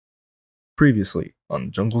Previously on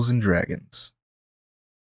Jungles and Dragons.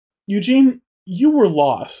 Eugene, you were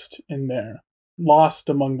lost in there. Lost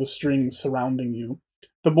among the strings surrounding you.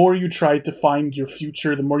 The more you tried to find your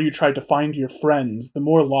future, the more you tried to find your friends, the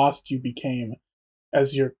more lost you became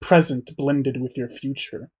as your present blended with your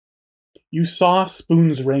future. You saw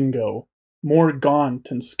Spoon's Rango, more gaunt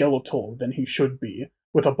and skeletal than he should be,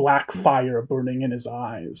 with a black fire burning in his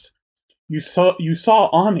eyes. You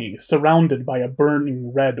saw Ani surrounded by a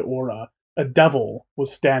burning red aura. A devil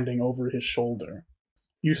was standing over his shoulder.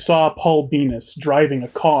 You saw Paul Venus driving a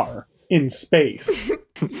car in space.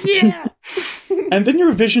 Yeah! And then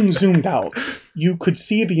your vision zoomed out. You could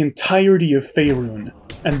see the entirety of Faerun,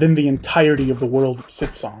 and then the entirety of the world it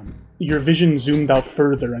sits on. Your vision zoomed out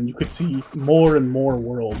further, and you could see more and more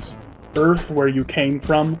worlds. Earth, where you came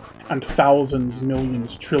from, and thousands,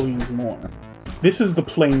 millions, trillions more. This is the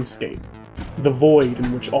planescape, the void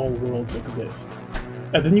in which all worlds exist.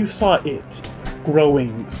 And then you saw it,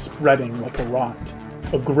 growing, spreading like a rot.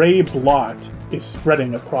 A gray blot is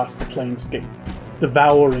spreading across the planescape,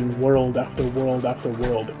 devouring world after world after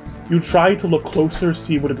world. You tried to look closer,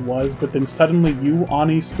 see what it was, but then suddenly you,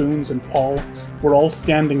 Ani, Spoons, and Paul were all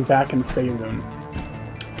standing back in Faerun.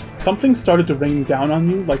 Something started to rain down on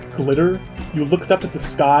you like glitter. You looked up at the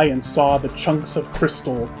sky and saw the chunks of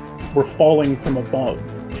crystal were falling from above,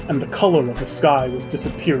 and the color of the sky was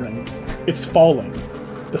disappearing. It's falling.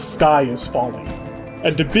 The sky is falling.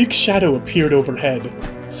 And a big shadow appeared overhead.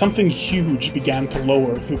 Something huge began to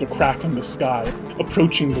lower through the crack in the sky,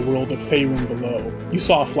 approaching the world of Faerun below. You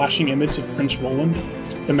saw a flashing image of Prince Roland,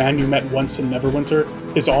 the man you met once in Neverwinter,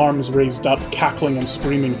 his arms raised up, cackling and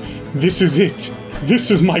screaming, "This is it! This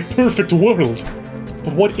is my perfect world!"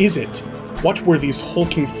 But what is it? What were these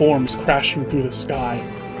hulking forms crashing through the sky?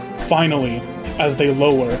 Finally, as they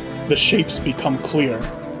lower, the shapes become clear.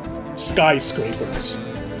 Skyscrapers.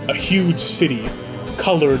 A huge city,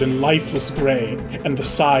 colored in lifeless gray and the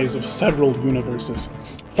size of several universes,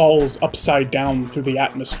 falls upside down through the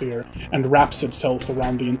atmosphere and wraps itself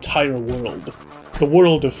around the entire world. The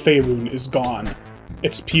world of Faerun is gone.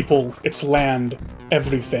 Its people, its land,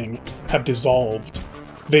 everything have dissolved.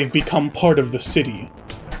 They've become part of the city,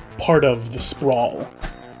 part of the sprawl.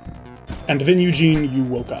 And then, Eugene, you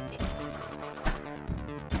woke up.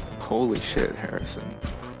 Holy shit, Harrison.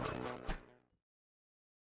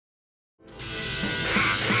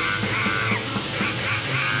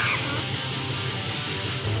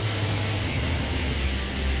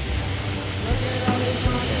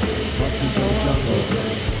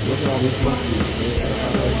 Look at all these monkeys.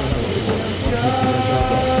 Monkeys in the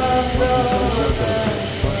jungle.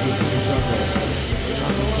 Monkeys in the jungle. Monkeys in the jungle.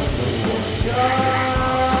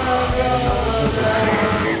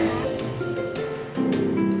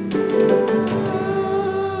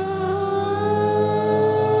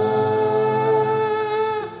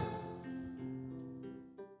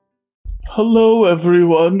 Hello,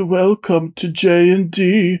 everyone. Welcome to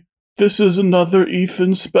J&D. This is another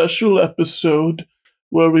Ethan special episode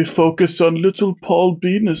where we focus on Little Paul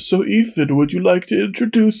Venus. So, Ethan, would you like to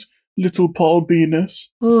introduce Little Paul Venus?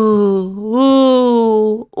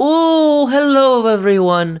 Ooh, hello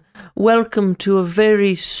everyone. Welcome to a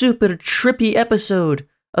very super trippy episode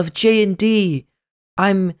of J&D.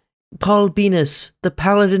 I'm Paul Venus, the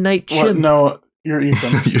Paladinite Chimp. What? No, you're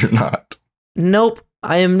Ethan. You're not. Nope,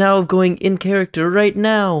 I am now going in character right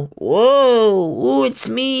now. Whoa, ooh, it's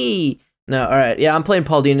me. No, alright, yeah, I'm playing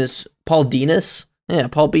Paul Venus. Paul Venus? Yeah,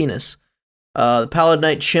 Paul Venus. The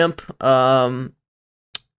Paladinite Chimp.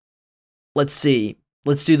 Let's see.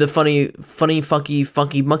 Let's do the funky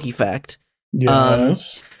monkey fact.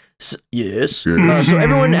 Yes. Yes. So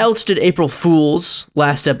everyone else did April Fool's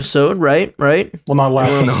last episode, right? Right? Well, not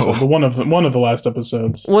last No. episode, but one of the last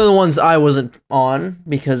episodes. One of the ones I wasn't on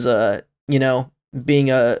because, you know, being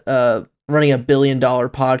running $1 billion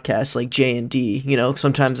podcast like J&D, you know,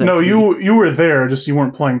 sometimes you were there, just you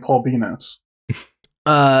weren't playing Paul Venus.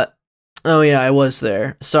 Oh yeah, I was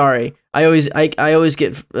there. Sorry. I always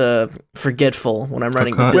get forgetful when I'm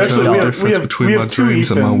running $1 billion. We have two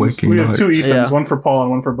Ethans. We have two Ethans, Yeah. one for Paul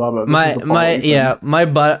and one for Bubba. This is the Paul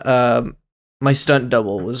Ethan. My stunt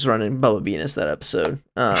double was running Bubba Venus that episode.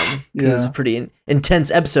 Because it was Yeah. a pretty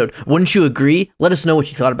intense episode. Wouldn't you agree? Let us know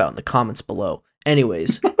what you thought about in the comments below.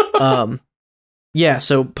 Anyways, yeah.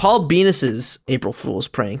 So Paul Venus's April Fool's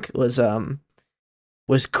prank was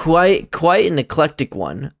quite an eclectic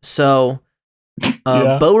one. So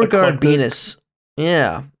Beauregard eclectic. Venus,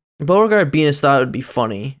 Beauregard Venus thought it would be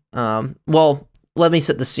funny. Well, let me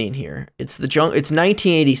set the scene here. It's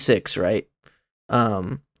 1986, right?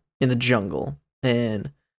 In the jungle, and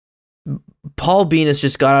Paul Venus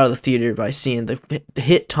just got out of the theater by seeing the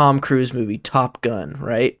hit Tom Cruise movie Top Gun,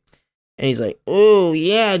 right? And he's like, "Oh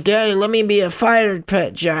yeah, Daddy, let me be a fighter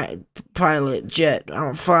pilot jet.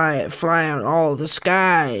 I'll fly out all the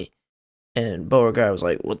sky." And Beauregard was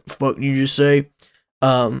like, "What the fuck did you just say?"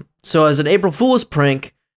 So as an April Fool's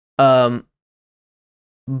prank,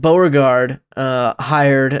 Beauregard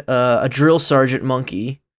hired a drill sergeant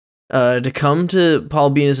monkey to come to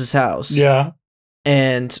Paul Venus's house. Yeah.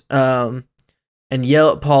 And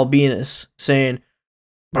yell at Paul Venus, saying,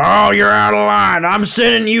 "Paul, you're out of line. I'm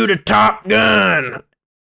sending you to Top Gun."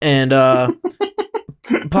 And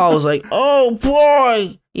Paul was like, "Oh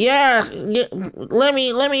boy, yeah, let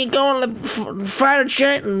me go on the fighter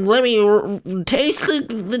jet and let me taste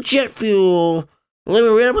the jet fuel. Let me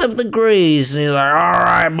rip up the grease." And he's like, "All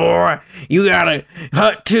right, boy, you gotta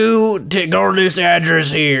hut 2 to go to this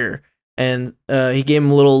address here." And he gave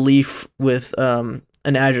him a little leaf with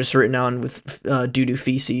an address written on with doo-doo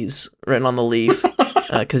feces written on the leaf,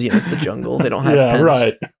 because it's the jungle. They don't have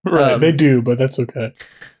pens. Right. They do, but that's okay.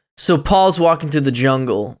 So Paul's walking through the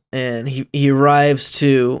jungle, and he arrives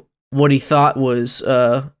to what he thought was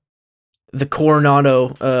the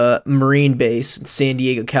Coronado Marine Base in San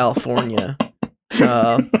Diego, California.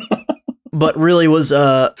 But really was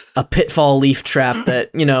a pitfall leaf trap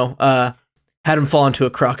that, had him fall into a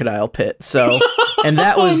crocodile pit. So, and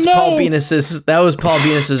that was Paul Venus's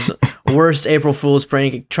worst April Fool's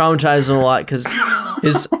prank. It traumatized him a lot because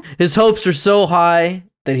his hopes were so high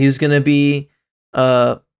that he was gonna be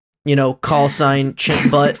call sign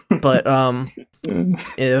chimp butt, but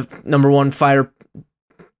if #1 fighter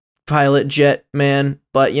pilot jet man,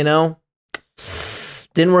 but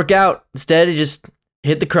didn't work out. Instead, he just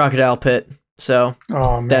hit the crocodile pit. So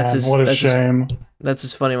that's a shame. That's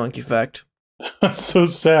his funny monkey fact. That's so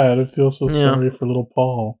sad. I feel so sorry for little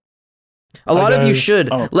Paul. A lot of you should.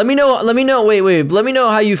 Let me know. Wait. Let me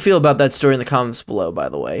know how you feel about that story in the comments below, by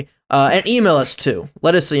the way. And email us too.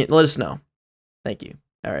 Let us know. Thank you.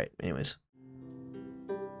 All right. Anyways.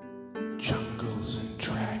 Jungles and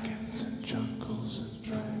dragons and jungles and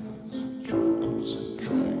dragons and jungles and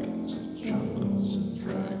dragons and jungles and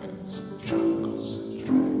dragons and jungles and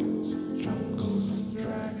dragons and jungles and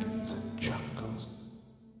dragons and jungles.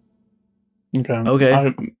 Okay.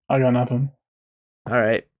 I got nothing. All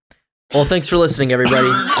right. Well, thanks for listening, everybody.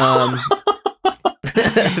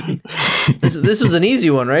 This was an easy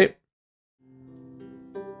one, right?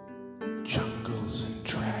 Jungles and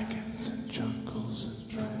dragons and jungles and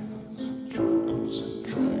dragons and jungles and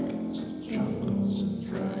dragons and jungles and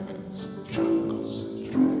dragons and jungles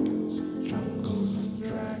and dragons and jungles and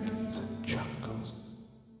dragons and jungles.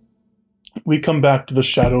 We come back to the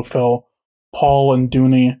Shadowfell. Paul and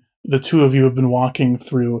Dooney, the two of you have been walking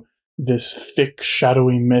through this thick,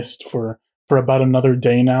 shadowy mist for about another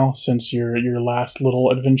day now since your last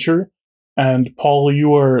little adventure. And Paul,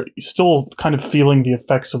 you are still kind of feeling the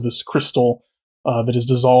effects of this crystal that is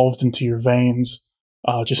dissolved into your veins.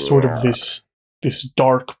 Just sort of this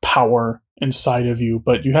dark power inside of you,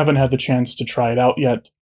 but you haven't had the chance to try it out yet.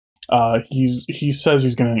 He says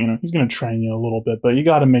he's gonna train you a little bit, but you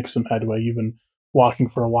got to make some headway. You've been walking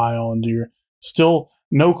for a while, and you're still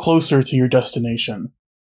no closer to your destination.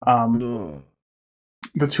 The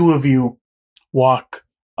two of you walk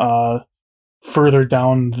further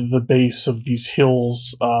down the base of these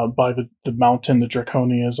hills by the mountain that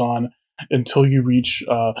Draconia is on until you reach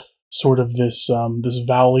sort of this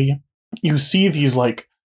valley. You see these like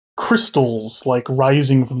crystals like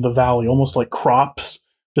rising from the valley, almost like crops,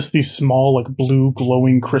 just these small like blue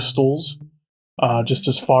glowing crystals just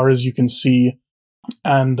as far as you can see.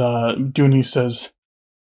 And Dooney says,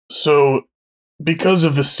 "So because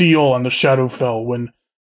of the seal on the Shadowfell, when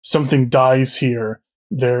something dies here,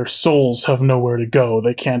 their souls have nowhere to go.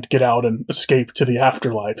 They can't get out and escape to the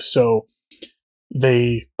afterlife, so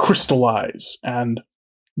they crystallize. And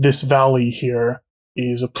this valley here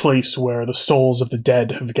is a place where the souls of the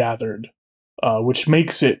dead have gathered, which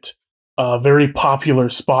makes it a very popular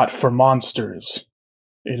spot for monsters.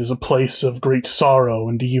 It is a place of great sorrow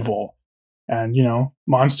and evil, and,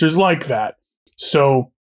 monsters like that.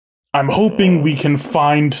 So I'm hoping we can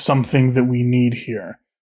find something that we need here.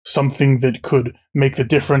 Something that could make the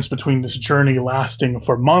difference between this journey lasting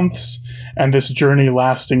for months and this journey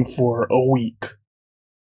lasting for a week."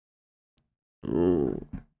 Ooh,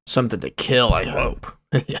 something to kill, I hope.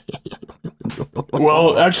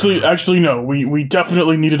 Well, actually, no. We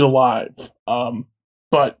definitely need it alive.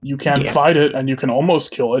 But you can fight it, and you can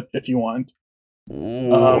almost kill it if you want.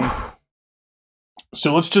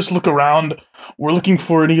 So let's just look around. We're looking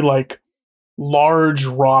for any large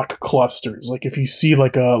rock clusters. Like if you see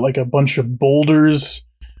like a bunch of boulders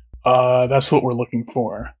That's what we're looking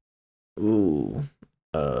for. Ooh.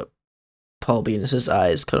 Paul Venus's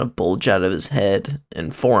eyes kind of bulge out of his head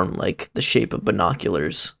and form like the shape of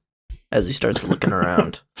binoculars as he starts looking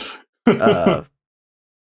around.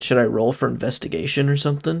 Should I roll for investigation or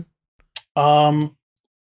something? I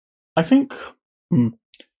think.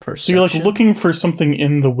 Perception? So you're like looking for something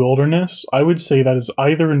in the wilderness. I would say that is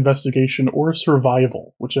either investigation or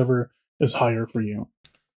survival, whichever is higher for you.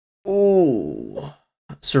 Ooh.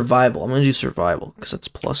 Survival. I'm gonna do survival because it's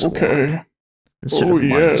 +1 instead of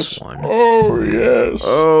 -1. Oh yes.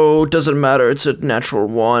 Oh, doesn't matter. It's a natural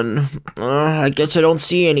 1. I guess I don't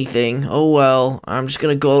see anything. Oh well. I'm just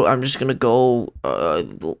gonna go.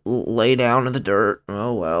 Lay down in the dirt.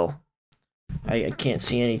 Oh well. I can't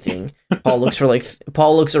see anything. Paul looks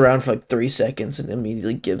around for like 3 seconds and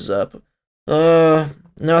immediately gives up.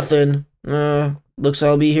 Nothing. Looks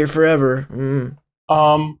I'll be here forever.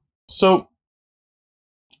 So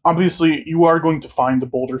obviously you are going to find the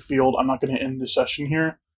boulder field. I'm not going to end the session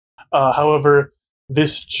here. However,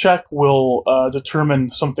 this check will determine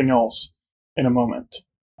something else in a moment.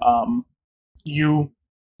 You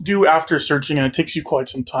do, after searching, and it takes you quite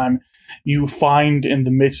some time, you find in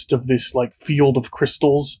the midst of this like field of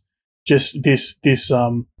crystals just this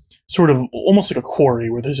sort of almost like a quarry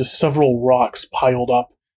where there's just several rocks piled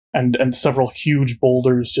up and several huge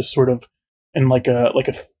boulders just sort of in like a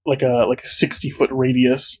 60-foot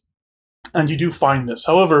radius. And you do find this.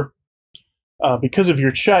 However, because of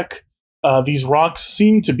your check, these rocks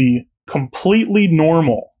seem to be completely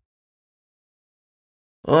normal.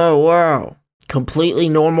 Oh wow. Completely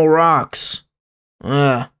normal rocks.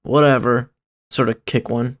 Whatever. Sort of kick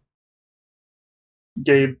one.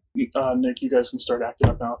 Gabe, Nick, you guys can start acting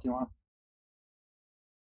up now if you want.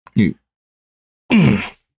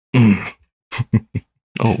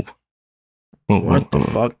 What the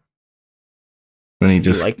fuck? And he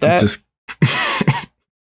just you like that?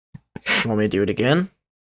 Want me to do it again?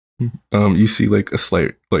 You see like a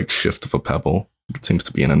slight like shift of a pebble. It seems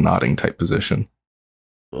to be in a nodding type position.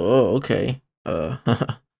 Oh, okay.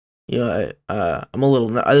 Yeah, I'm a little.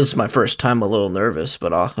 This is my first time. I'm a little nervous,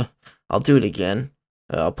 but I'll do it again.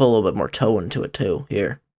 I'll put a little bit more toe into it too.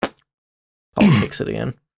 Here, Paul kicks it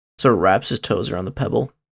again. Sort of wraps his toes around the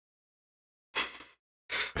pebble.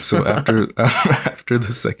 So after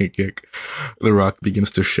the second kick, the rock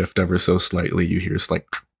begins to shift ever so slightly. You hear like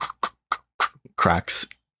cracks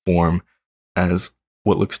form as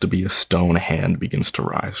what looks to be a stone hand begins to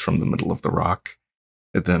rise from the middle of the rock.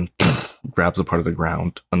 It then grabs a part of the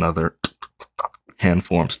ground. Another hand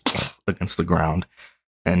forms against the ground,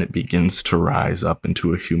 and it begins to rise up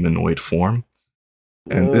into a humanoid form.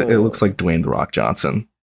 And it looks like Dwayne "The Rock" Johnson.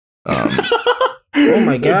 Oh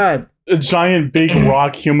my god. A giant big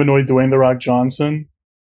rock humanoid Dwayne "The Rock" Johnson.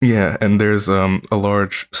 Yeah, and there's a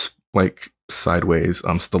large like sideways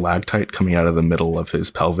stalactite coming out of the middle of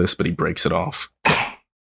his pelvis, but he breaks it off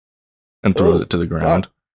and throws it to the ground.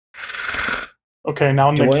 Okay, now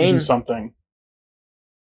Nick can do something.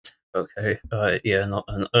 Okay,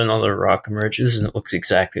 another rock emerges and it looks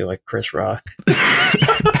exactly like Chris Rock.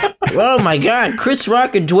 Oh my god, Chris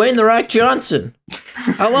Rock and Dwayne "The Rock" Johnson.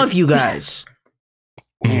 I love you guys.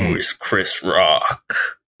 Who's Chris Rock?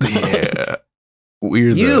 Yeah.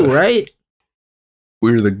 Right?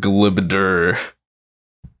 We're the Glibder.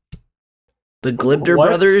 The Glibder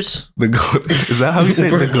brothers? Is that how you say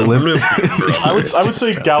it? The Glibder? I would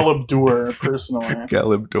say Galabdur, personally.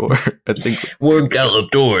 Galabdur. I think we're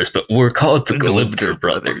Galabdors, but we're called the Glibder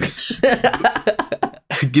brothers.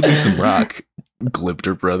 Give me some rock,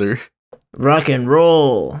 Glibder brother. Rock and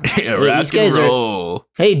roll. Yeah, rock and roll.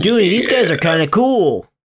 Hey, Dooney, these guys are kind of cool.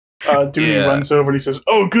 Dooney runs over and he says,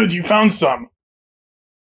 "Oh, good, you found some."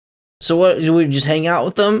 So what, do we just hang out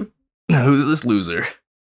with them? No, who's this loser?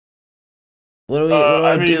 What do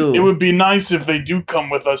I do? It would be nice if they do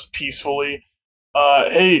come with us peacefully.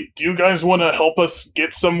 Hey, do you guys want to help us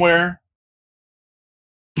get somewhere?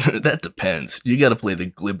 That depends. You gotta play the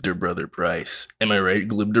Glibder brother price. Am I right,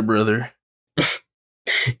 Glibder brother?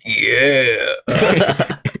 Yeah.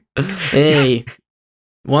 Hey,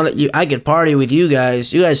 I could party with you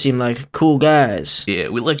guys. You guys seem like cool guys. Yeah,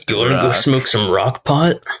 we like to rock. You wanna go smoke some rock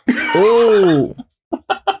pot? Oh.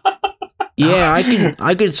 Yeah,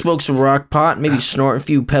 I could smoke some rock pot, maybe snort a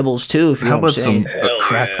few pebbles too. If you How know what about I'm saying. some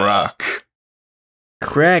crack rock?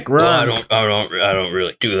 Crack rock. Well, I don't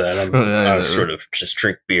really do that. I sort of just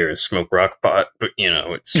drink beer and smoke rock pot, but you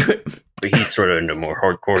know, but he's sort of into more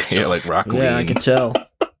hardcore stuff. Yeah, like rock lean. Yeah, I can tell.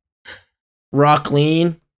 Rock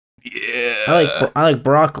lean. Yeah, I like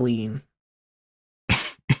broccoli.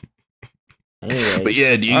 Anyways. But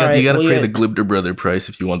yeah, you gotta pay the Glibder Brother price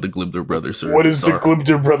if you want the Glibder Brother service. What is the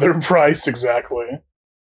Glibder Brother price exactly?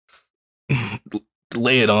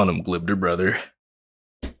 Lay it on him, Glibder Brother.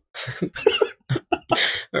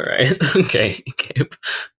 All right. Okay, Gabe.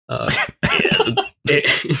 The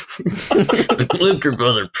Glibder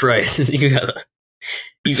Brother price is you gotta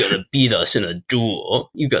beat us in a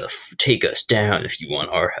duel. You gotta take us down if you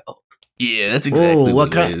want our help. Yeah, that's exactly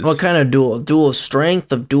what it is. What kind of duel? Duel of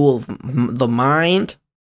strength? Of duel of the mind?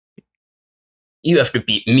 You have to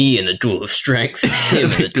beat me in a duel of strength.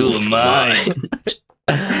 Him in a duel of mind.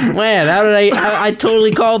 Man, how did I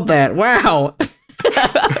totally called that. Wow.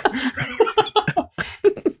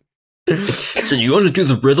 So you want to do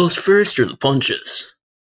the riddles first or the punches?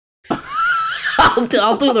 I'll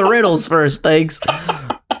do the riddles first, thanks.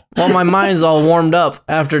 Well, my mind's all warmed up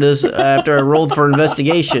after this. After I rolled for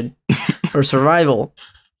investigation or survival.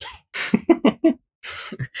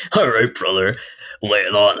 All right, brother, lay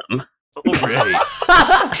it on him.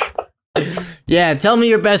 Right. Yeah, tell me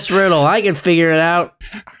your best riddle. I can figure it out.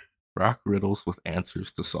 Rock riddles with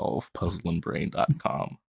answers to solve.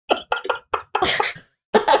 Puzzleandbrain.com.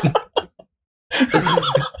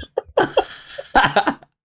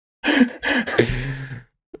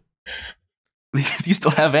 These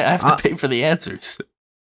don't have. I have to pay for the answers.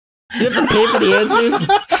 You have to pay for the answers?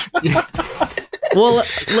 Well,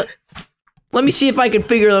 let me see if I can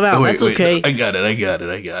figure them out. Oh, wait, That's okay. I got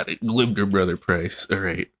it. Glibder Brother price. All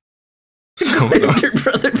right. Glibder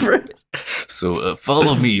Brother price. So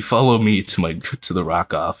follow me to the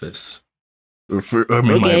rock office. My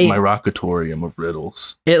rockatorium of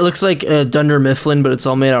riddles. It looks like Dunder Mifflin, but it's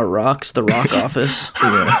all made out of rocks. The rock office.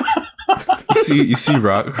 Yeah. You see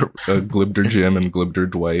rock Glibder Jim and Glibder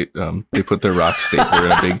Dwight. They put their rock stapler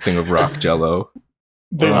in a big thing of rock jello.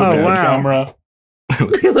 They look at the camera.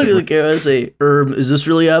 Look at the camera and say, is this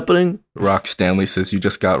really happening? Rock Stanley says, you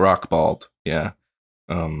just got rock balled. Yeah.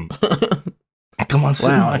 Come on,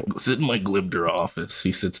 sit in my Glibder office.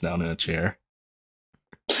 He sits down in a chair.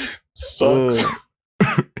 Sucks.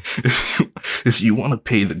 If you want to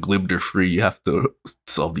pay the Glibder free, you have to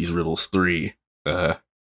solve these riddles 3.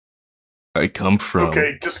 I come from...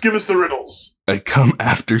 Okay, just give us the riddles. I come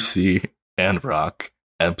after C and rock,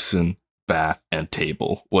 Epson, bath, and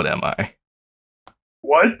table. What am I?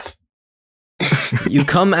 What? You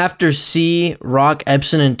come after C, rock,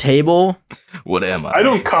 Epson, and table? What am I? I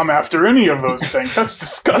don't come after any of those things. That's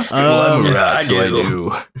disgusting. Well, I'm a rock, I so I do.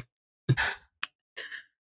 do.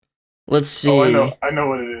 Let's see. Oh, I know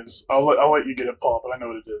what it is. I'll let you get it, Paul, but I know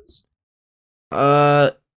what it is.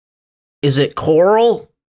 Is it coral?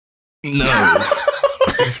 No.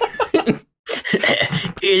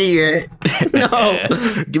 Idiot.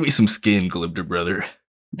 No. Give me some skin, Glibder Brother.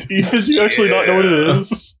 Did you actually not know what it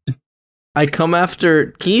is? I come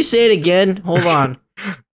after... Can you say it again? Hold on.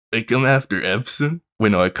 I come after Epson.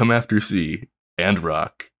 Wait, no, I come after C and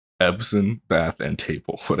rock, Epson, bath, and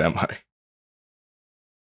table. What am I?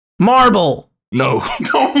 Marble. No.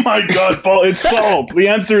 Oh my god, Paul, it's salt. The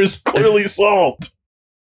answer is clearly salt.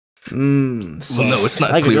 Salt. Well, no, it's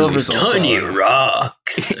not I could go clearly for salt. Tiny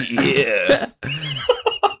rocks. Yeah.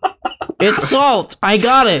 It's salt. I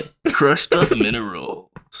got it. Crushed up minerals.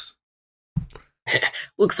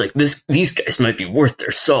 Looks like these guys might be worth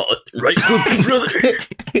their salt, right, brother?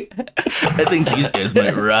 I think these guys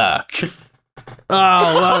might rock. Oh,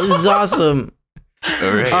 wow, this is awesome.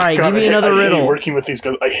 All right. All right, God, give me I another hate riddle. working with these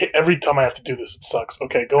guys. Every time I have to do this, it sucks.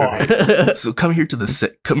 Okay, go on. So come here to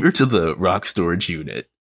the rock storage unit.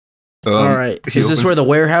 All right. Is this where the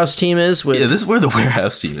warehouse team is? Yeah, this is where the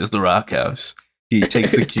warehouse team is, the rock house. He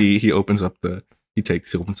takes the key, he opens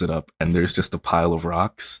it up, and there's just a pile of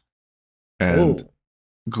rocks. And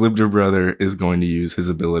Glibder Brother is going to use his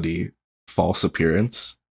ability False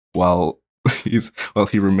Appearance. While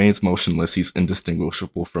he remains motionless, he's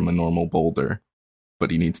indistinguishable from a normal boulder. But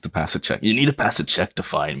he needs to pass a check. You need to pass a check to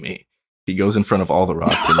find me. He goes in front of all the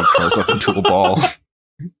rocks and he curls up into a ball.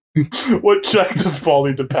 What check does Paul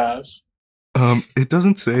need to pass? It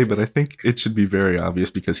doesn't say, but I think it should be very obvious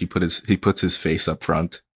because he puts his face up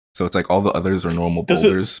front. So it's like all the others are normal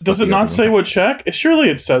boulders. Does it not say what check? Surely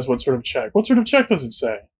it says what sort of check. What sort of check does it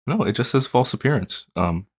say? No, it just says false appearance.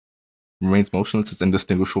 Remains motionless. It's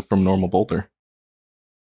indistinguishable from normal boulder.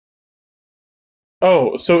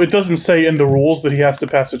 Oh, so it doesn't say in the rules that he has to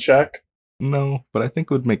pass a check? No, but I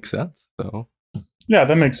think it would make sense though. Yeah,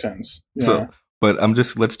 that makes sense. Yeah. So, but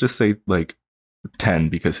let's just say like 10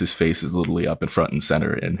 because his face is literally up in front and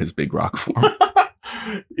center in his big rock form.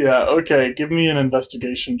 Yeah, okay. Give me an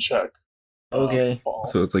investigation check. Okay. Paul.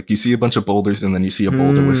 So it's like you see a bunch of boulders and then you see a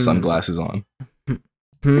boulder with sunglasses on.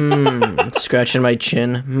 Scratching my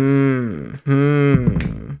chin.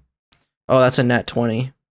 Oh, that's a nat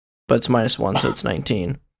 20. But it's -1, so it's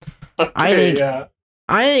 19. Okay,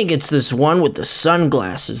 I think it's this one with the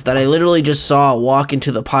sunglasses that I literally just saw walk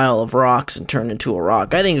into the pile of rocks and turn into a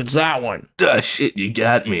rock. I think it's that one. Shit, you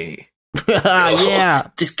got me. Yeah.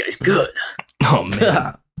 This guy's good. Oh,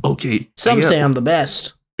 man. Okay. Some say I'm the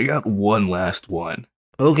best. I got one last one.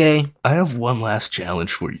 Okay. I have one last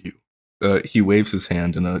challenge for you. He waves his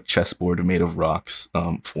hand in a chessboard made of rocks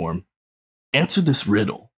form. Answer this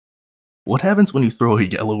riddle. What happens when you throw a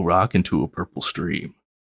yellow rock into a purple stream?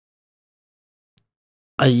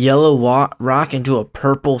 A yellow rock into a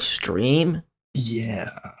purple stream?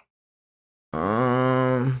 Yeah.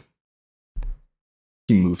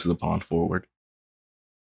 He moves the pawn forward.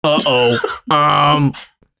 Uh-oh.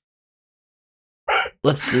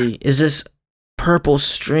 Let's see. Is this purple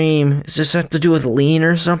stream? Does this have to do with lean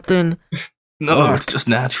or something? No, it's just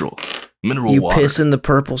natural. Mineral you water. You piss in the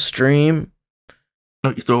purple stream? No,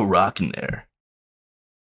 you throw a rock in there.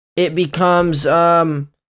 It becomes,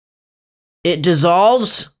 it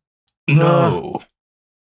dissolves? No.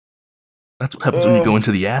 That's what happens when you go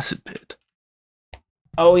into the acid pit.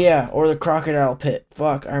 Oh, yeah, or the crocodile pit.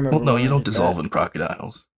 Fuck, I remember. Well, no, you don't dissolve in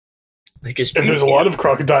crocodiles. They just if there's a lot of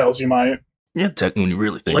crocodiles, you might. Yeah, technically, when you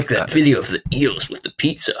really think like about that video of the eels with the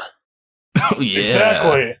pizza. Oh, yeah.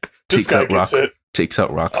 Exactly. This guy gets it. Takes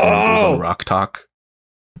out rock form and goes on rock talk.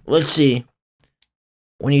 Let's see.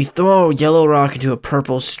 When you throw a yellow rock into a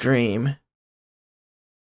purple stream,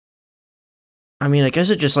 I mean, I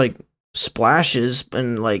guess it just, like, splashes,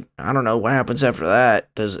 and, like, I don't know what happens after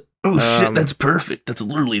that. Does it? Oh, shit, that's perfect. That's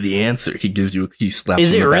literally the answer. He slaps you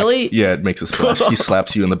Is in it the really? back. Yeah, it makes a splash. He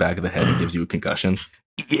slaps you in the back of the head and gives you a concussion.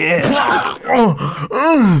 Yeah.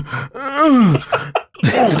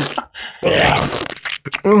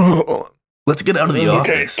 Let's get out of the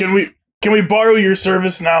office. Can we borrow your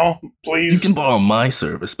service now, please? You can borrow my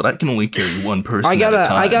service, but I can only carry one person at a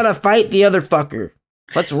time. I gotta fight the other fucker.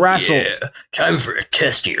 Let's wrestle. Yeah, time for a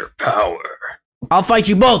test of your power. I'll fight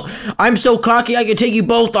you both. I'm so cocky I can take you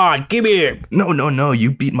both on. Give me here. No.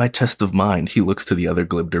 You beat my test of mind. He looks to the other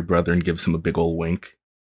Glibder brother and gives him a big ol' wink.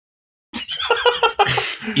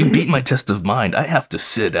 You beat my test of mind. I have to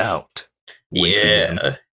sit out.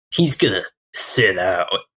 Yeah, he's gonna sit out.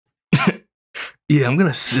 Yeah, I'm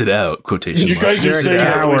gonna sit out. Quotation You guys just say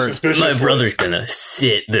that really suspicious. My brother's gonna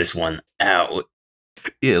sit this one out.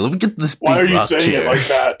 Yeah, let me get this. Why are you saying it like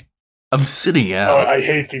that? I'm sitting out. I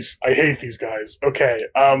hate these guys. Okay.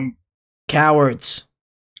 Cowards.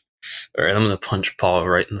 All right, I'm gonna punch Paul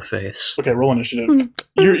right in the face. Okay, roll initiative.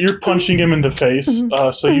 You're punching him in the face,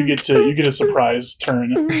 so you get a surprise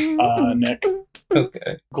turn, Nick.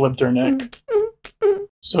 Okay. Glibder Nick.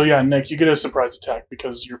 So yeah, Nick, you get a surprise attack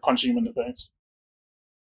because you're punching him in the face.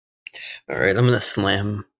 All right, I'm gonna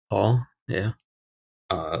slam Paul. Yeah.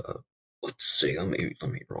 Let's see. Let me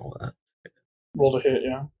roll that. Roll to hit.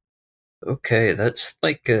 Yeah. Okay, that's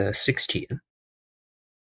like 16.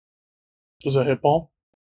 Does that hit, Paul?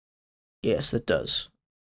 Yes, it does.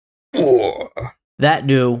 Oh. That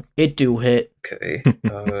do. It do hit. Okay.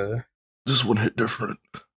 This one hit different.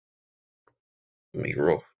 Let me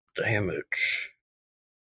roll damage.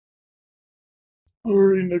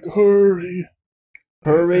 Hurry, Nick, hurry.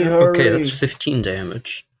 Hurry. Okay, that's 15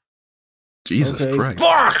 damage. Jesus Christ.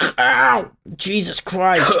 Fuck! Ow! Jesus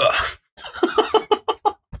Christ.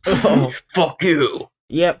 Oh. Fuck you.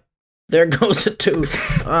 Yep. There goes a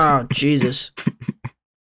tooth. Oh, Jesus.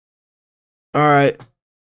 Alright.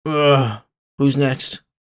 Who's next?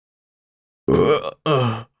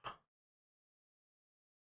 Oh,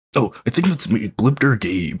 I think that's me, Glibder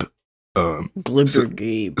Gabe. Glibder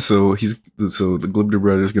Gabe. So the Glibder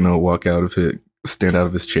brother's gonna walk out of it, stand out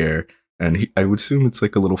of his chair, and I would assume it's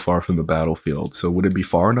like a little far from the battlefield. So would it be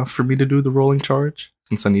far enough for me to do the rolling charge?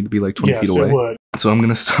 Since I need to be like 20 feet away. Yes, it would. So I'm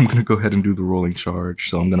gonna go ahead and do the rolling charge.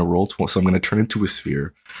 So I'm gonna roll. So I'm gonna turn into a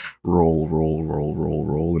sphere,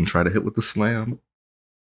 roll, and try to hit with the slam.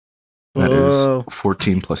 That is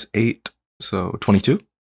 14 plus 8, so 22.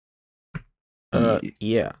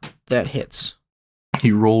 Yeah, that hits.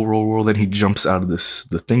 He roll, then he jumps out of the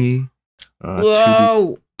thingy.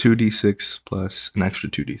 Whoa! 2d6 plus an extra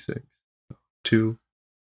 2d6. 2,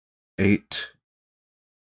 8,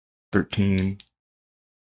 13,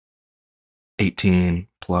 18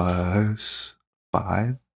 plus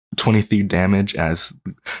 5. 23 damage as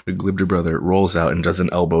the Glibder brother rolls out and does an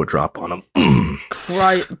elbow drop on him. Oh,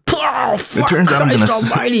 fuck, it turns out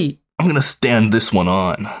almighty. I'm gonna stand this one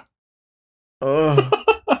on. Oh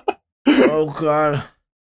god.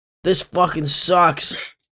 This fucking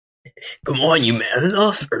sucks. Come on, you man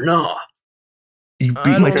enough or not? You I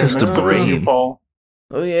beat my don't test of Next up is you, brain. Paul.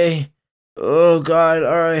 Okay. Oh God.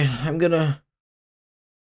 All right. I'm gonna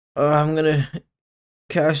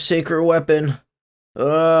cast Sacred Weapon.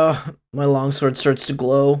 My longsword starts to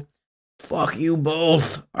glow. Fuck you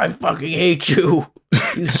both. I fucking hate you.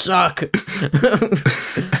 You suck.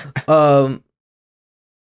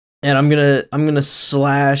 And I'm gonna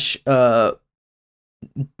slash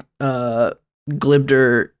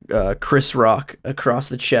Glibder Chris Rock across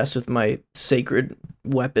the chest with my Sacred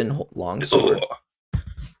Weapon longsword.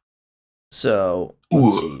 So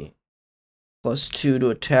let's see. +2 to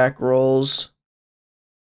attack rolls.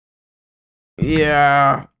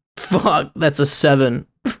 Yeah. Fuck, that's a 7.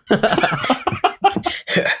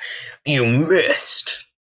 You missed.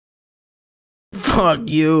 Fuck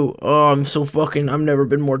you. Oh, I've never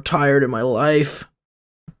been more tired in my life.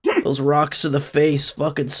 Those rocks to the face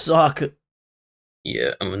fucking suck.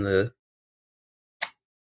 Yeah, I'm gonna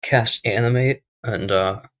cast animate and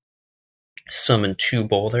summon 2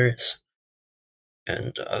 boulders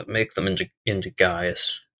and make them into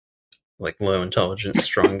guys, like low intelligence,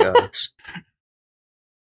 strong guys.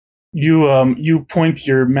 You point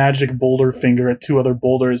your magic boulder finger at 2 other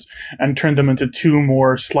boulders and turn them into 2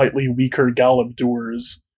 more slightly weaker Gallop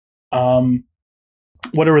Doers.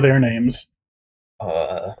 What are their names?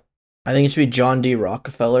 Uh, I think it should be John D.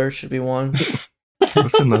 Rockefeller should be one.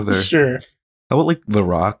 What's another? Sure. How about like The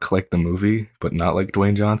Rock, like the movie, but not like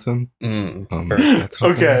Dwayne Johnson? That's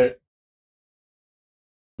something. Okay.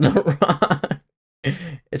 The Rock.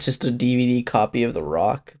 It's just a DVD copy of The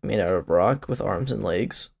Rock made out of rock with arms and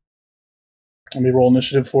legs. Let me roll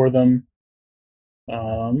initiative for them.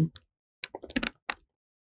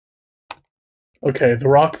 Okay, The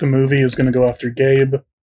Rock the movie is going to go after Gabe.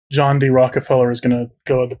 John D. Rockefeller is going to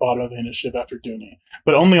go at the bottom of the initiative after Dooney.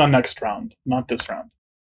 But only on next round, not this round.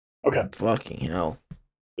 Okay. Fucking hell.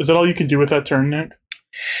 Is that all you can do with that turn, Nick?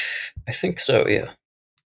 I think so, yeah.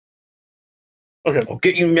 Okay. I'll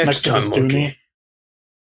get you next Next up time, is monkey.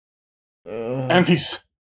 Dooney. And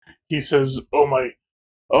he says, "Oh my,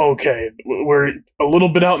 okay, we're a little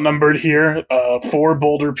bit outnumbered here. 4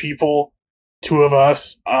 boulder people, 2 of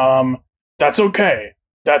us. That's okay.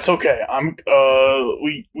 That's okay.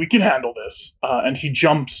 We can handle this." And he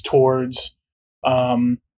jumps towards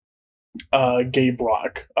Gabe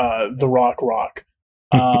Rock, the Rock.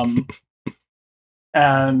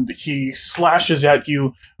 And he slashes at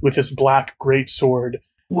you with his black greatsword,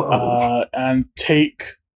 Whoa. and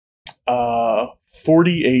take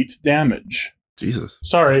 48 damage. Jesus.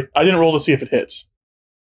 Sorry, I didn't roll to see if it hits.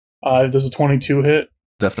 Does a 22 hit?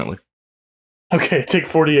 Definitely. Okay, take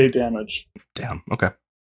 48 damage. Damn. Okay.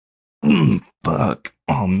 Fuck.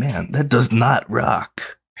 Oh man, that does not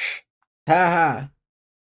rock. Haha.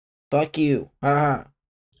 Fuck you. Haha.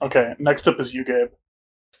 Okay, next up is you, Gabe.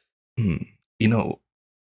 You know,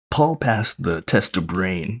 Paul passed the test of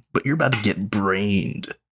brain, but you're about to get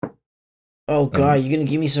brained. Oh god, you gonna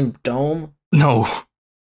give me some dome? No,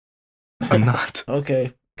 I'm not.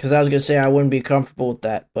 Okay. Because I was gonna say I wouldn't be comfortable with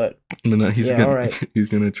that, but No, he's Yeah, gonna alright. he's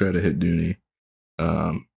gonna try to hit Dooney.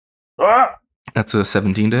 Ah! That's a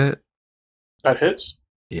 17 to hit. That hits.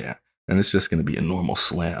 Yeah, and it's just gonna be a normal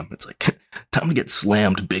slam. It's like time to get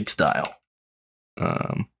slammed, big style.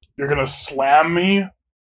 You're gonna slam me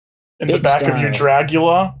in the Big back of your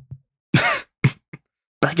Dragula?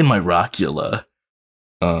 Back in my Rockula.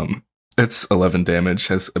 It's 11 damage.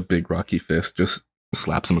 Has a big rocky fist. Just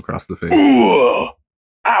slaps him across the face. Ooh!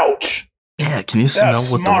 Ouch! Yeah, can you smell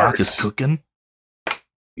That what the rock is smarts. cooking?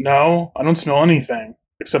 No, I don't smell anything.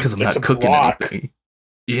 Except Because I'm not except cooking rock. anything.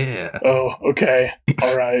 Yeah. Oh, okay.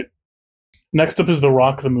 All right. Next up is The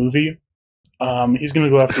Rock the movie. He's going to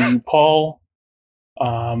go after you, Paul.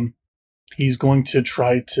 He's going to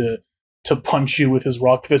try to punch you with his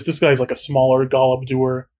rock fist. This guy's like a smaller Golub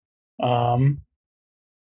doer. Let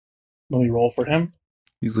me roll for him.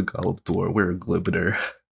 He's a Golubdor. We're a Glibiter.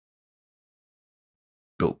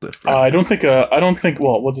 Built different. I don't think.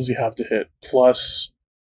 Well, what does he have to hit? Plus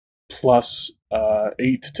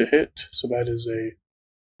 8 to hit. So that is a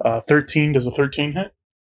 13. Does a 13 hit?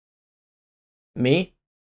 me?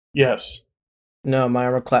 Yes. No, my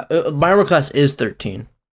armor class is 13.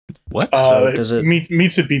 What? So does it-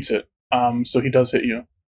 meets it, beats it. So he does hit you.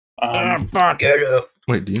 Fuck. Get up.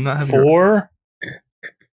 Wait, do you not have your, 4.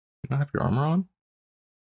 armor on?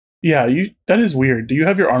 Yeah, that is weird. Do you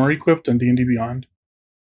have your armor equipped on D&D Beyond?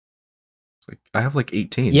 It's like I have like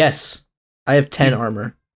 18. Yes. I have 10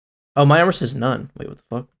 armor. Oh, my armor says none. Wait, what the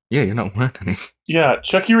fuck? Yeah, you're not wearing any. Yeah,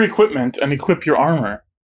 check your equipment and equip your armor.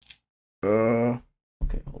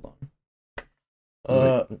 Okay, hold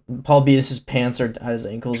on. Paul Beatus' pants are at his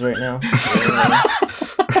ankles right now.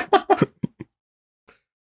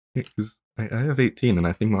 Because I have 18, and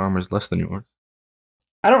I think my armor's less than yours.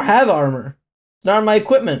 I don't have armor. It's not on my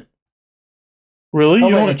equipment. Really? Oh,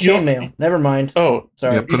 You wait, don't? chainmail. Never mind. Oh,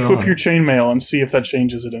 Sorry. Yeah, put it equip on. your chainmail and see if that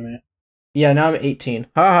changes it in me. Yeah, now I'm 18.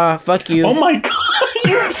 Haha, fuck you. Oh my god!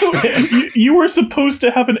 You were supposed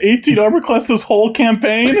to have an 18 armor class this whole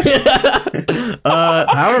campaign?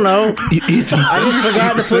 I don't know. Ethan, I just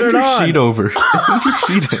forgot to send put it your on. sheet over. Send your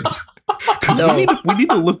sheet in. Because No. we need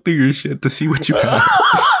to look through your shit to see what you have.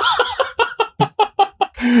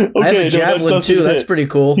 Okay, I have a no, that javelin doesn't too. That's hit. pretty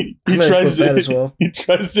cool. He I'm gonna tries equip that to as well. he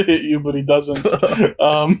tries to hit you, but he doesn't.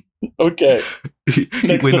 Okay.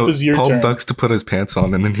 Next up is your Paul turn. ducks to put his pants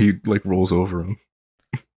on, and then he like rolls over him.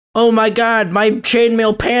 Oh my god, my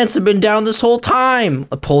chainmail pants have been down this whole time.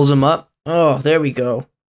 It pulls him up. Oh, there we go.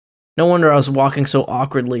 No wonder I was walking so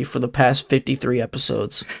awkwardly for the past 53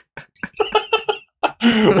 episodes.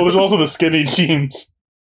 Well, there's also the skinny jeans.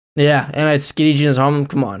 Yeah, and I had skinny jeans on.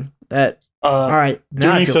 Come on. All right,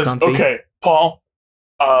 now I Dooney feel says, comfy. "Okay, Paul.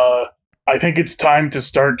 I think it's time to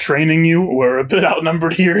start training you. We're a bit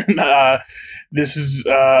outnumbered here. This is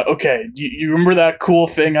okay. You remember that cool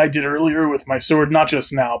thing I did earlier with my sword? Not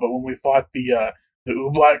just now, but when we fought the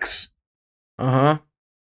Ooblex. Uh-huh.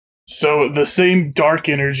 So the same dark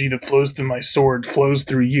energy that flows through my sword flows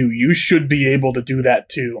through you. You should be able to do that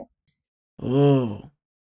too. Oh.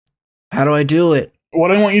 How do I do it?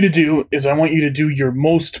 What I want you to do is I want you to do your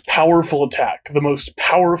most powerful attack, the most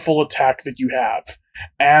powerful attack that you have.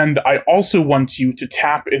 And I also want you to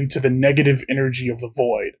tap into the negative energy of the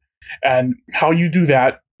void. And how you do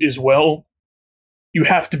that is, well, you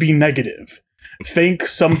have to be negative. Think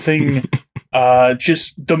something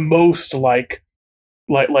just the most like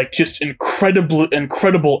just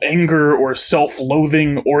incredible anger or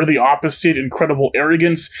self-loathing, or the opposite, incredible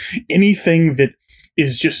arrogance. Anything that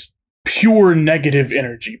is just pure negative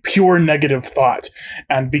energy, pure negative thought.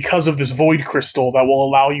 And because of this void crystal, that will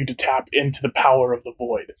allow you to tap into the power of the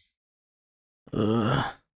void.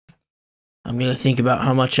 I'm gonna think about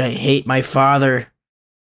how much I hate my father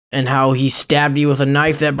and how he stabbed me with a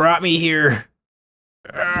knife that brought me here.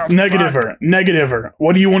 Negativer.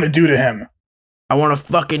 What do you want to do to him? I want to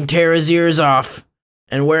fucking tear his ears off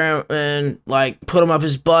and wear him and like put him up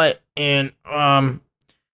his butt and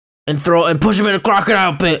push him in a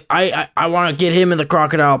crocodile pit. I want to get him in the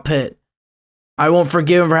crocodile pit. I won't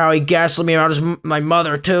forgive him for how he gaslit me around my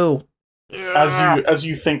mother too. As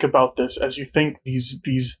you think about this, as you think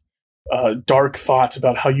these dark thoughts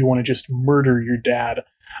about how you want to just murder your dad,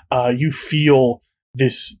 you feel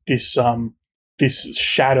this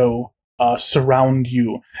shadow surround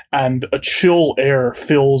you, and a chill air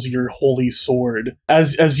fills your holy sword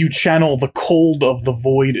as you channel the cold of the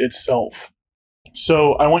void itself.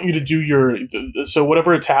 So I want you to do so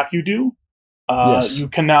whatever attack you do, Yes. you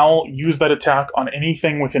can now use that attack on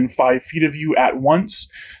anything within 5 feet of you at once,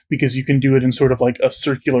 because you can do it in sort of like a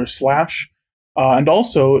circular slash. And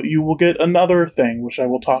also, you will get another thing, which I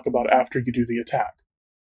will talk about after you do the attack.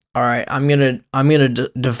 All right, I'm gonna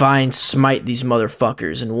divine smite these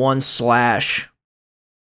motherfuckers in one slash.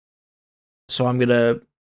 So I'm gonna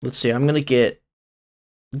get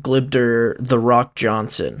Glibder the Rock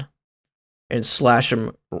Johnson and slash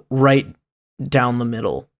him right down the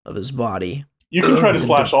middle of his body. You can try to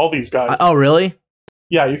slash all these guys. Oh, really?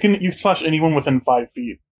 Yeah, you can slash anyone within 5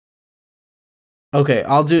 feet. Okay,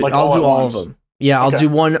 I'll do Like all all at of once. them. Yeah, I'll Okay. do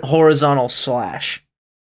one horizontal slash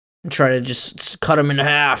and try to just cut him in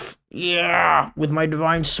half. Yeah, with my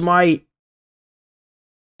divine smite.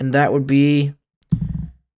 And that would be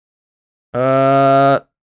that's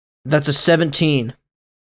a 17.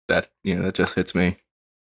 That just hits me.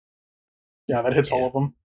 Yeah, that hits all of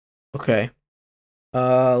them. Okay.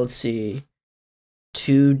 Let's see.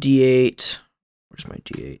 2d8. Where's my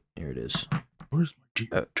d8? Here it is. Where's my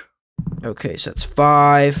G8? Okay, so that's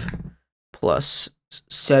 5 plus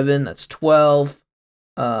 7, that's 12.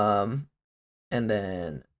 And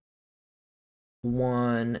then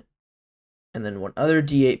 1, and then one other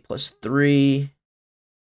d8 plus 3.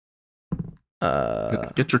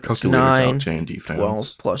 Get your calculators 9, out, J&D fans.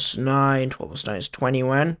 12 plus 9. 12 plus 9 is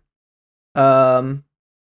 21. And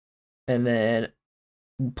then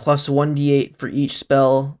plus 1d8 for each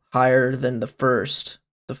spell higher than the first.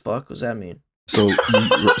 The fuck does that mean?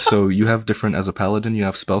 So you have different, as a paladin, you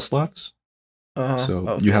have spell slots. Uh-huh. So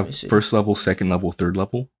Okay, you let have me see. first level, second level, third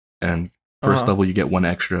level, and first Uh-huh. level you get 1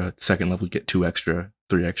 extra, second level you get 2 extra,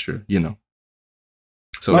 3 extra.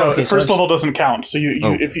 So No, okay, so first it's- level doesn't count. So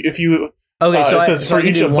Oh. if you Okay, so it says so for I can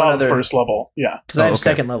each do one above other, first level. Yeah. because I have okay.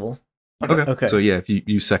 second level. Okay. So yeah, if you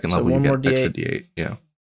use second So level, you one get more extra D8. D8. Yeah.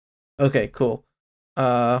 Okay, cool.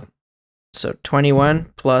 So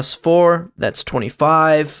 21 plus 4, that's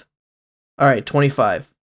 25. All right, 25.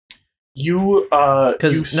 You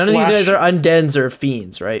Because none of these guys are undeads or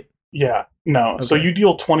fiends, right? Yeah, no. So Okay. you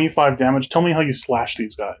deal 25 damage. Tell me how you slash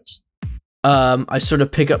these guys. I sort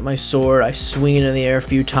of pick up my sword, I swing it in the air a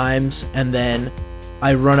few times, and then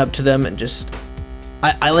I run up to them and just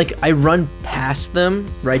I run past them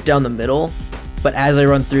right down the middle, but as I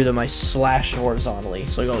run through them, I slash horizontally.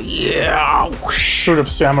 So I go, yeah, whoosh. Sort of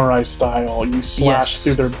samurai style. You slash Yes.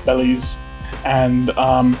 through their bellies, and Their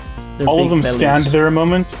all big of them bellies. stand there a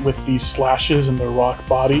moment with these slashes in their rock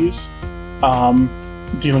bodies,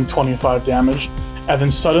 dealing 25 damage. And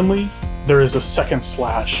then suddenly, there is a second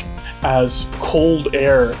slash as cold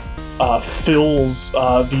air fills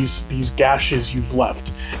these gashes you've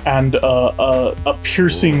left, and a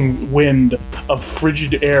piercing wind of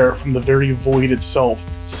frigid air from the very void itself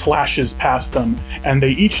slashes past them, and they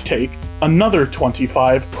each take another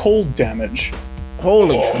 25 cold damage.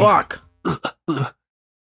 Holy fuck!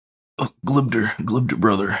 Oh, Glibder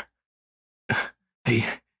brother. Hey,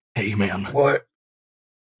 man. What?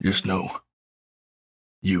 Just know,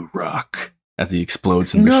 you rock. As he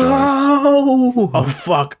explodes into shards. Oh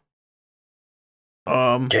fuck!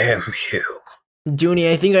 Damn you.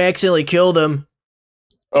 Dooney, I think I accidentally killed him.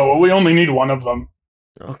 Oh, well, we only need one of them.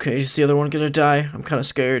 Okay, is the other one gonna die? I'm kind of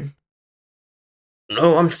scared.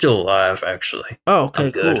 No, I'm still alive, actually. Oh, okay,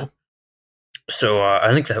 I'm good. cool. So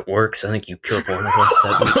I think that works. I think you killed one of us.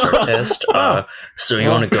 That meets our test. So you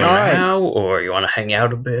Well, want to go alright. now, or you want to hang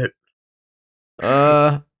out a bit?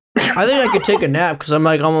 I think I could take a nap because I'm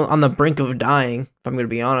on the brink of dying. If I'm gonna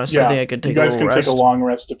be honest, I think I could take you guys a can little rest. take a long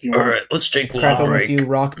rest if you All want. right, let's take a Crack little open a break. few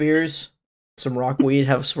rock beers, some rock weed,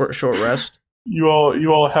 have a short rest. You all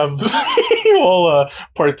have you all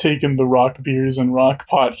partake in the rock beers and rock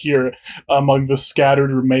pot here among the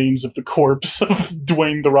scattered remains of the corpse of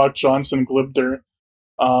Dwayne the Rock Johnson Glibder.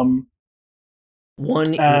 One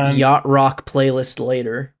And- yacht rock playlist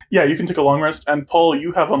later. Yeah, you can take a long rest. And Paul,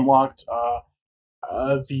 you have unlocked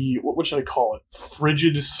what should I call it?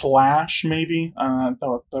 Frigid Slash, maybe?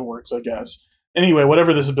 That works, I guess. Anyway,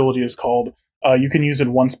 whatever this ability is called, you can use it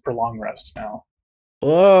once per long rest now.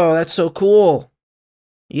 Oh, that's so cool!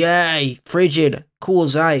 Yay, frigid, cool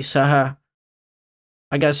as ice. Haha.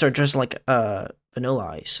 I gotta start dressing like Vanilla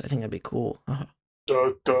Ice. I think that'd be cool. Haha.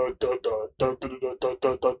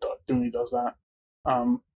 Dooney does that.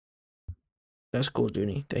 That's cool,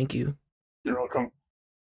 Dooney. Thank you. You're welcome.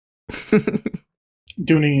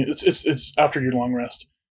 Dooney, it's after your long rest,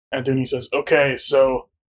 and Dooney says, "Okay, so,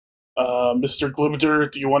 Mr. Glibder,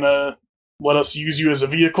 do you want to let us use you as a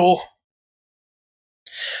vehicle?"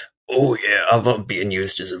 Oh yeah, I love being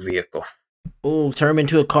used as a vehicle. Oh, turn him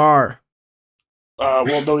into a car. Well,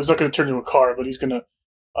 no, he's not going to turn into a car, but he's going to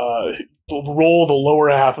roll the lower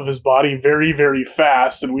half of his body very, very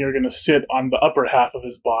fast, and we are going to sit on the upper half of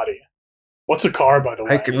his body. What's a car, by the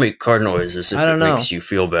way? I can make car noises if I it don't know. makes you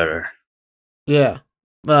feel better. Yeah.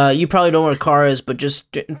 You probably don't know what a car is, but just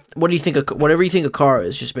what do you think? Whatever you think a car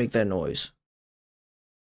is, just make that noise.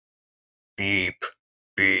 Beep,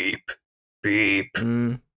 beep, beep.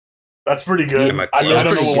 Mm, That's pretty good. Yeah, my I don't car's know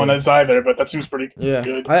what pretty one good. is either, but that seems pretty yeah.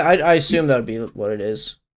 good. I assume that would be what it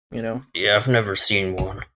is. You know. Yeah, I've never seen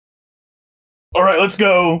one. All right, let's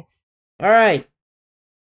go. All right.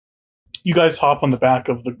 You guys hop on the back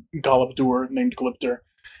of the Golubdur named Glipter,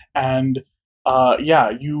 and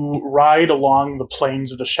you ride along the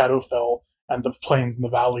plains of the Shadowfell and the plains and the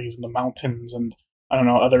valleys and the mountains and I don't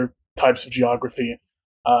know other types of geography.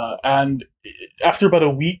 And after about a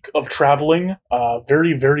week of traveling,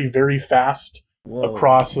 very, very, very fast Whoa.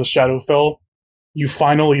 across the Shadowfell, you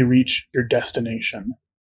finally reach your destination.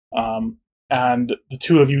 And the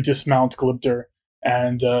two of you dismount Glibder,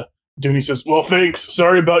 and Dooney says, "Well, thanks.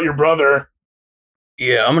 Sorry about your brother."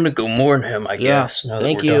 Yeah, I'm gonna go mourn him, I Yeah, guess, now that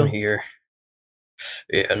thank we're you. done here.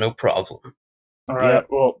 Yeah, no problem. All right. Yep.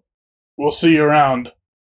 Well, we'll see you around,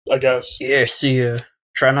 I guess. Yeah, see ya.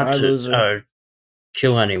 Try not Bye, to loser.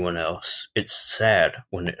 kill anyone else. It's sad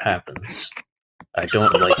when it happens. I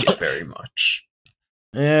don't like it very much.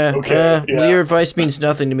 Yeah. Okay, Well, yeah. your advice means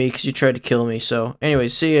nothing to me because you tried to kill me. So, anyway,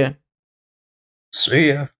 see ya. See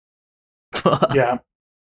ya. Yeah.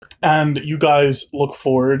 And you guys look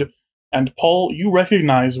forward, and Paul, you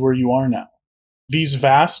recognize where you are now. These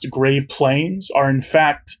vast gray plains are, in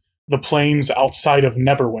fact, the plains outside of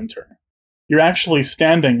Neverwinter. You're actually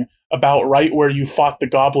standing about right where you fought the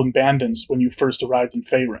Goblin Bandits when you first arrived in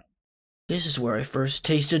Faerun. This is where I first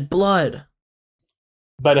tasted blood.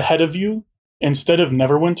 But ahead of you, instead of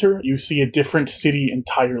Neverwinter, you see a different city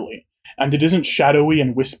entirely. And it isn't shadowy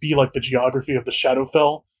and wispy like the geography of the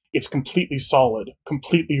Shadowfell. It's completely solid,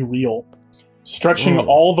 completely real. Stretching Whoa.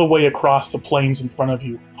 all the way across the plains in front of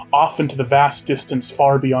you, off into the vast distance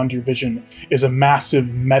far beyond your vision, is a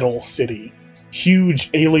massive metal city. Huge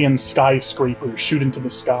alien skyscrapers shoot into the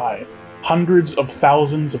sky. Hundreds of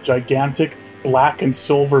thousands of gigantic black and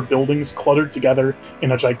silver buildings cluttered together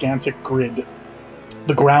in a gigantic grid.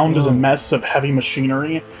 The ground is a mess of heavy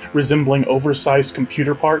machinery, resembling oversized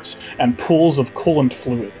computer parts and pools of coolant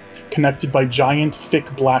fluid, connected by giant,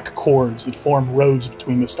 thick black cords that form roads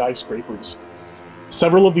between the skyscrapers.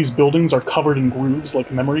 Several of these buildings are covered in grooves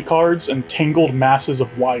like memory cards and tangled masses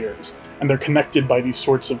of wires, and they're connected by these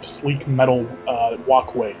sorts of sleek metal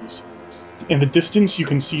walkways. In the distance, you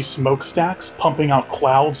can see smokestacks pumping out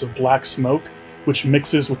clouds of black smoke, which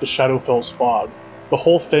mixes with the Shadowfell's fog. The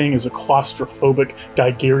whole thing is a claustrophobic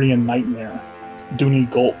Geigerrian nightmare. Dooney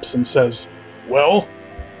gulps and says, "Well,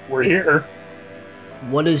 we're here."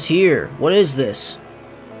 What is here? What is this?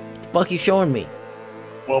 What the fuck you showing me?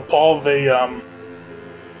 Well, Paul,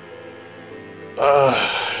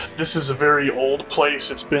 this is a very old place.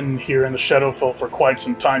 It's been here in the Shadowfell for quite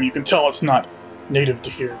some time. You can tell it's not native to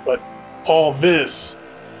here, but Paul, this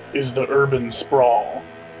is the urban sprawl.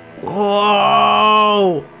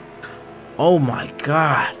 Whoa! Oh my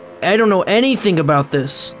god. I don't know anything about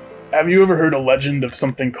this. Have you ever heard a legend of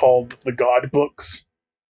something called the God Books?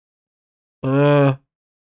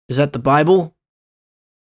 Is that the Bible?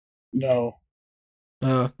 No.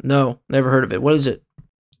 No, never heard of it. What is it?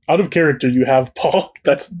 Out of character, you have, Paul.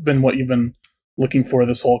 That's been what you've been looking for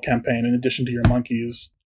this whole campaign, in addition to your monkeys.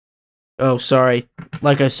 Oh, sorry.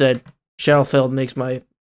 Like I said, Shadowfell makes my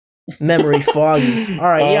memory foggy.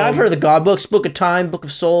 Alright, yeah, I've heard of the God Books. Book of Time, Book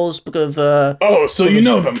of Souls, Book of, Oh, so you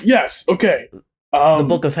know them. Yes, okay. the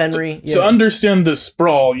Book of Henry. To understand the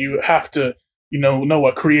sprawl, you have to, know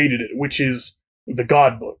what created it, which is the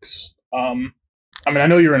God Books. I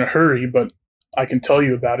know you're in a hurry, but I can tell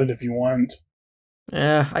you about it if you want.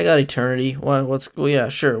 Yeah, I got eternity. Yeah,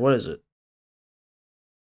 sure, what is it?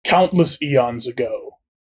 Countless eons ago,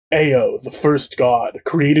 Ao, the first god,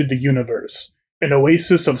 created the universe, an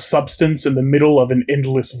oasis of substance in the middle of an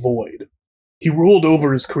endless void. He ruled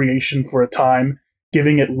over his creation for a time,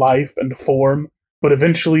 giving it life and form, but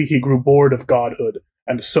eventually he grew bored of godhood,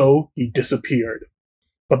 and so he disappeared.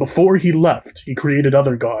 But before he left, he created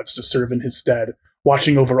other gods to serve in his stead,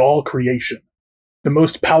 watching over all creation. The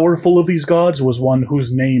most powerful of these gods was one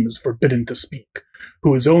whose name is forbidden to speak,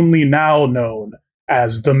 who is only now known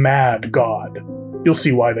as the Mad God. You'll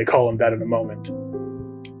see why they call him that in a moment.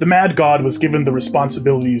 The Mad God was given the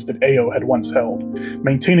responsibilities that Ao had once held,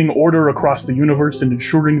 maintaining order across the universe and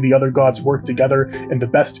ensuring the other gods worked together in the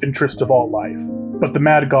best interest of all life. But the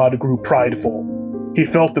Mad God grew prideful. He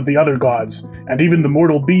felt that the other gods, and even the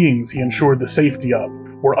mortal beings he ensured the safety of,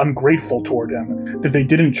 were ungrateful toward him, that they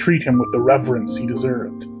didn't treat him with the reverence he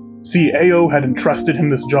deserved. See, Ao had entrusted him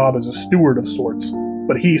this job as a steward of sorts,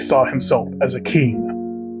 but he saw himself as a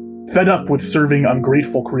king. Fed up with serving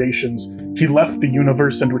ungrateful creations, he left the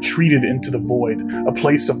universe and retreated into the void, a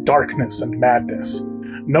place of darkness and madness.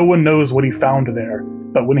 No one knows what he found there,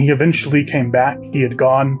 but when he eventually came back, he had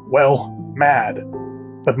gone, well, mad.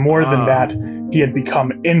 But more than that, he had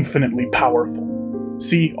become infinitely powerful.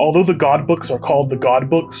 See, although the God Books are called the God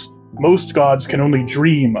Books, most gods can only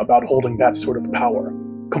dream about holding that sort of power.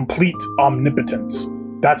 Complete omnipotence.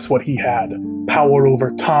 That's what he had. Power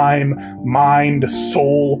over time, mind,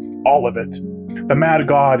 soul, all of it. The Mad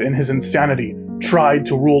God, in his insanity, tried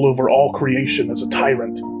to rule over all creation as a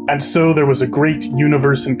tyrant, and so there was a great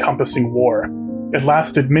universe-encompassing war. It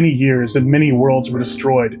lasted many years and many worlds were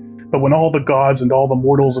destroyed, but when all the gods and all the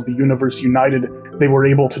mortals of the universe united, they were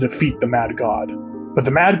able to defeat the Mad God. But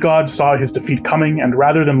the Mad God saw his defeat coming, and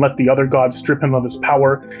rather than let the other gods strip him of his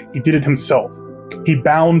power, he did it himself. He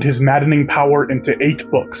bound his maddening power into 8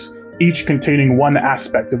 books, each containing one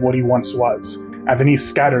aspect of what he once was, and then he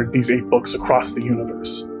scattered these 8 books across the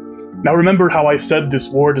universe. Now remember how I said this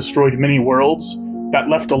war destroyed many worlds? That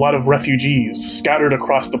left a lot of refugees scattered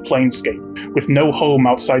across the planescape, with no home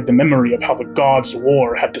outside the memory of how the gods'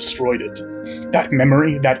 war had destroyed it. That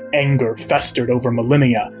memory, that anger, festered over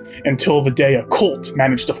millennia, until the day a cult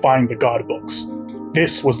managed to find the God Books.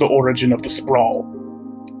 This was the origin of the Sprawl.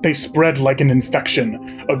 They spread like an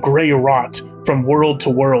infection, a grey rot, from world to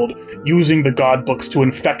world, using the God Books to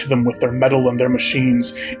infect them with their metal and their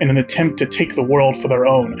machines in an attempt to take the world for their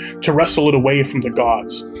own, to wrestle it away from the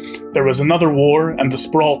gods. There was another war, and the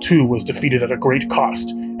Sprawl too was defeated at a great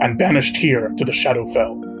cost, and banished here to the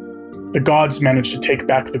Shadowfell. The gods managed to take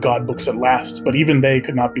back the God Books at last, but even they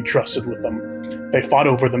could not be trusted with them. They fought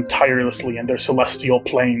over them tirelessly in their celestial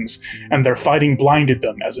planes, and their fighting blinded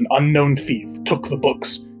them as an unknown thief took the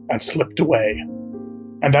books and slipped away.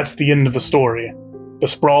 And that's the end of the story. The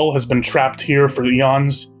Sprawl has been trapped here for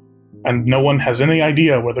eons, and no one has any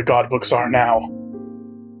idea where the God Books are now.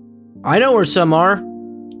 I know where some are.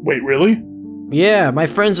 Wait, really? Yeah, my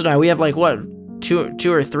friends and I, we have like, what, two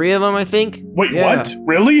or three of them, I think? Wait, Yeah. what?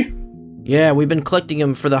 Really? Yeah, we've been collecting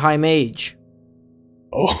them for the High Mage.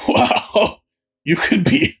 Oh, wow. You could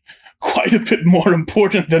be quite a bit more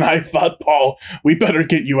important than I thought, Paul. We better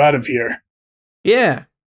get you out of here. Yeah,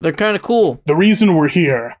 they're kind of cool. The reason we're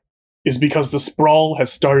here is because the Sprawl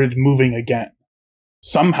has started moving again.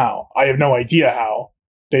 Somehow, I have no idea how,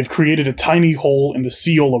 they've created a tiny hole in the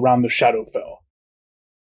seal around the Shadowfell.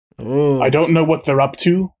 Ooh. I don't know what they're up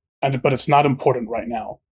to, but it's not important right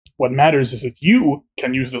now. What matters is that you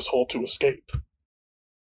can use this hole to escape.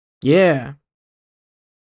 Yeah.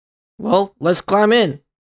 Well, let's climb in.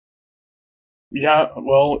 Yeah,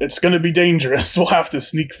 well, it's gonna be dangerous. We'll have to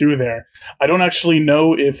sneak through there. I don't actually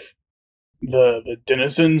know if the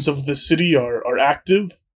denizens of the city are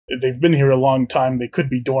active. They've been here a long time. They could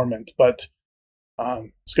be dormant, but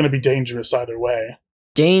it's gonna be dangerous either way.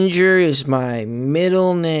 Danger is my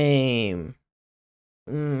middle name.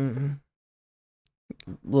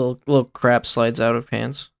 Little crap slides out of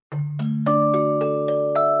pants.